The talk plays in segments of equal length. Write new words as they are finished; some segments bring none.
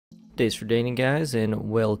Days for Dating, guys, and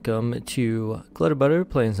welcome to Clutter Butter,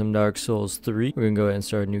 playing some Dark Souls 3. We're gonna go ahead and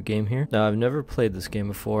start a new game here. Now, I've never played this game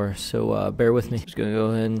before, so bear with me. Just gonna go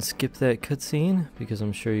ahead and skip that cutscene, because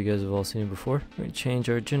I'm sure you guys have all seen it before. We're gonna change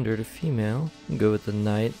our gender to female, and go with the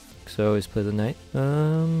knight, because I always play the knight.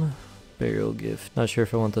 Burial gift. Not sure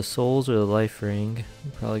if I want the souls or the life ring.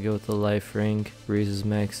 I'll probably go with the life ring. Raises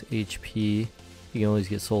max HP. You can always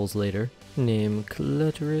get souls later. Name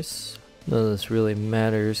Clutterus. None of this really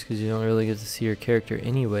matters because you don't really get to see your character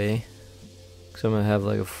anyway. Because I'm going to have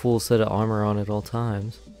like a full set of armor on at all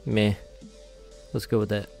times. Meh. Let's go with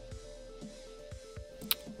that.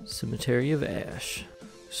 Cemetery of Ash.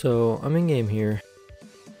 So I'm in game here.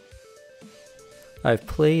 I've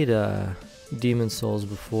played Demon Souls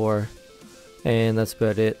before. And that's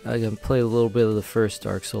about it. I can play a little bit of the first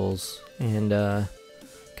Dark Souls. And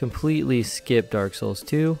completely skip Dark Souls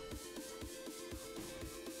 2.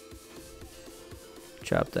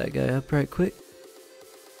 Chop that guy up right quick.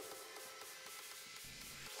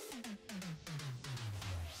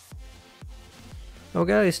 Oh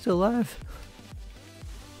god, he's still alive.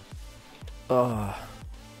 Oh,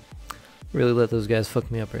 really let those guys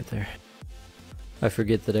fuck me up right there. I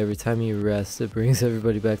forget that every time you rest, it brings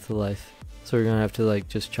everybody back to life. So we're gonna have to like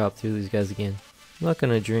just chop through these guys again. I'm not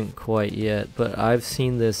gonna drink quite yet, but I've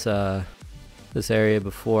seen this this area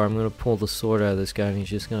before. I'm gonna pull the sword out of this guy and he's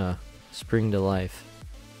just gonna spring to life.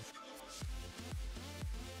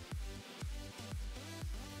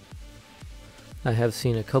 I have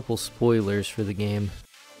seen a couple spoilers for the game.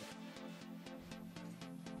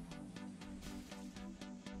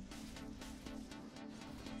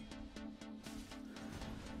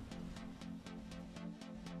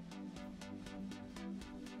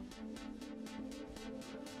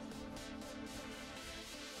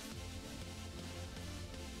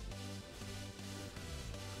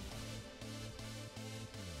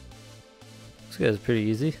 This guy's pretty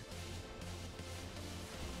easy.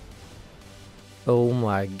 Oh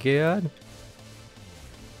my god.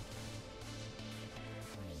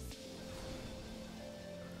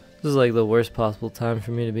 This is like the worst possible time for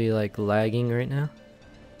me to be like lagging right now.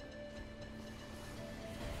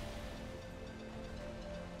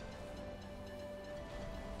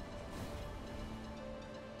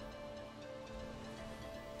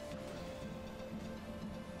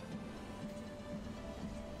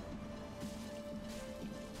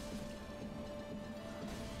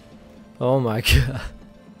 Oh my god.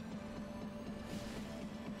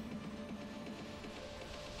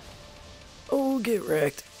 Oh, get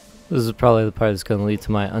wrecked. This is probably the part that's going to lead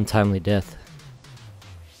to my untimely death.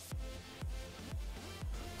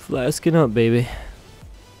 Flasking up, baby.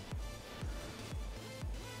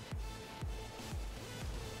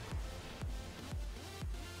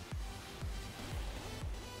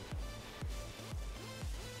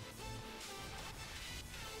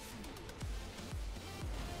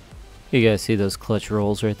 You guys see those clutch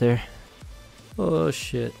rolls right there? Oh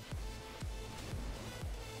shit.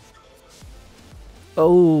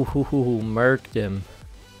 Oh, murked him.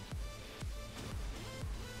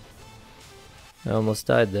 I almost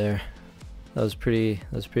died there. That was pretty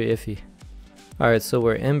iffy. Alright, so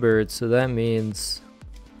we're embered, so that means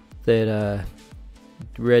that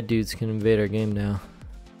red dudes can invade our game now.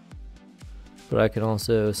 But I can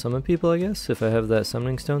also summon people, I guess, if I have that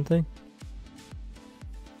summoning stone thing.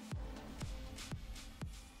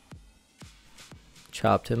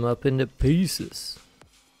 Chopped him up into pieces.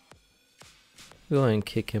 Go ahead and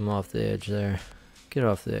kick him off the edge there. Get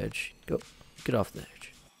off the edge. Go. Get off the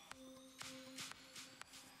edge.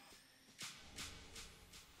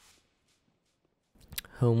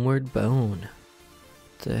 Homeward Bone.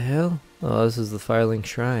 What the hell? Oh, this is the Firelink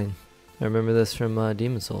Shrine. I remember this from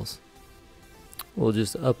Demon Souls. We'll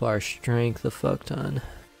just up our strength a fuck ton.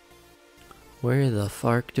 Where the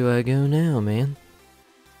fuck do I go now, man?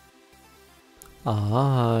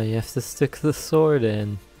 Ah, you have to stick the sword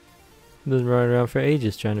in. I've been running around for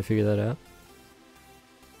ages trying to figure that out.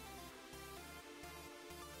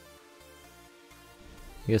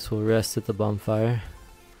 I guess we'll rest at the bonfire.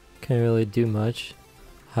 Can't really do much.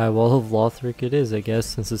 High Wall of Lothric it is, I guess,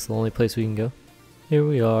 since it's the only place we can go. Here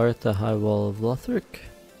we are at the High Wall of Lothric.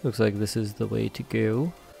 Looks like this is the way to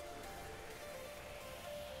go.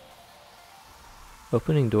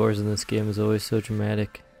 Opening doors in this game is always so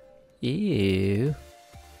dramatic. Ew.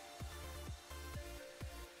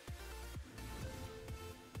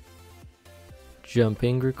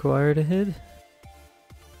 Jumping required ahead?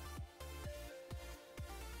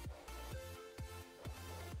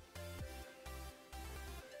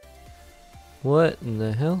 What in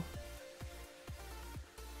the hell?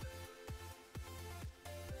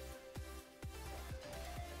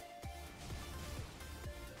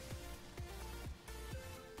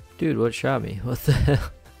 Dude, what shot me? What the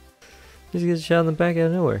hell? Just gets shot in the back out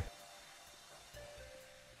of nowhere.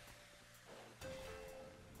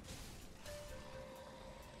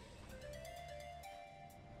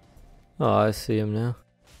 Oh, I see him now.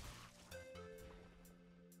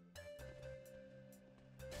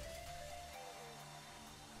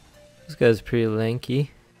 This guy's pretty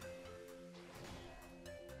lanky.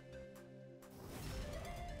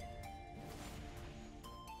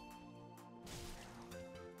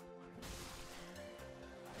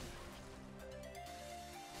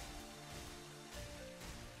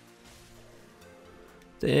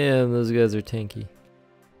 Damn, those guys are tanky.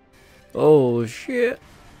 Oh shit.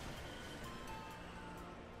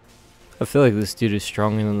 I feel like this dude is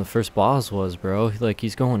stronger than the first boss was, bro. Like,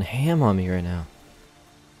 he's going ham on me right now.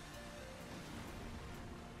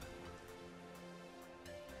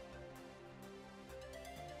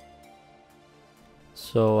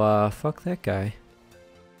 So, fuck that guy.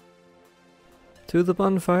 To the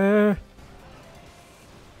bonfire!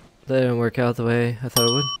 That didn't work out the way I thought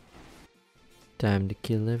it would. Time to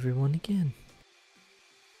kill everyone again.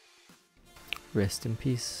 Rest in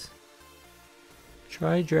peace.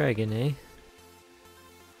 Try dragon, eh?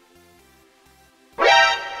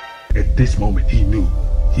 At this moment he knew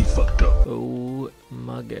he fucked up. Oh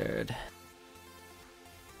my god.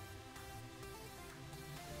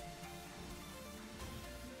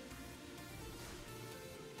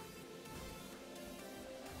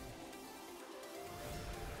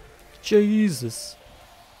 Jesus.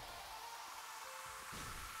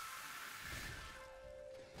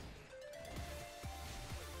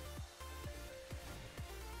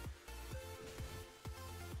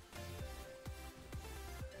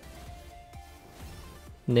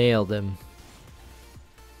 Nailed him.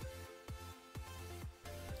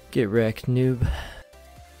 Get wrecked, noob.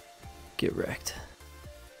 Get wrecked.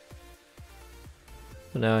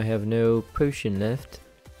 But now I have no potion left.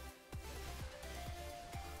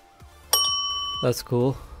 That's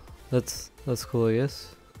cool. That's cool, I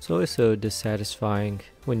guess. It's always so dissatisfying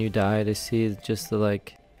when you die to see just the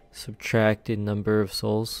like subtracted number of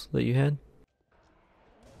souls that you had.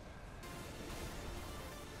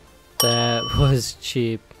 That was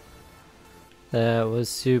cheap. That was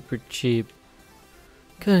super cheap.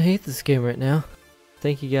 Kinda hate this game right now.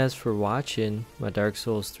 Thank you guys for watching my Dark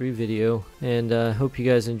Souls 3 video, and hope you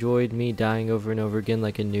guys enjoyed me dying over and over again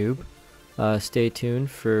like a noob. Stay tuned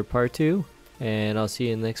for part 2, and I'll see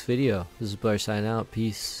you in the next video. This is Blair signing out.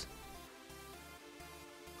 Peace.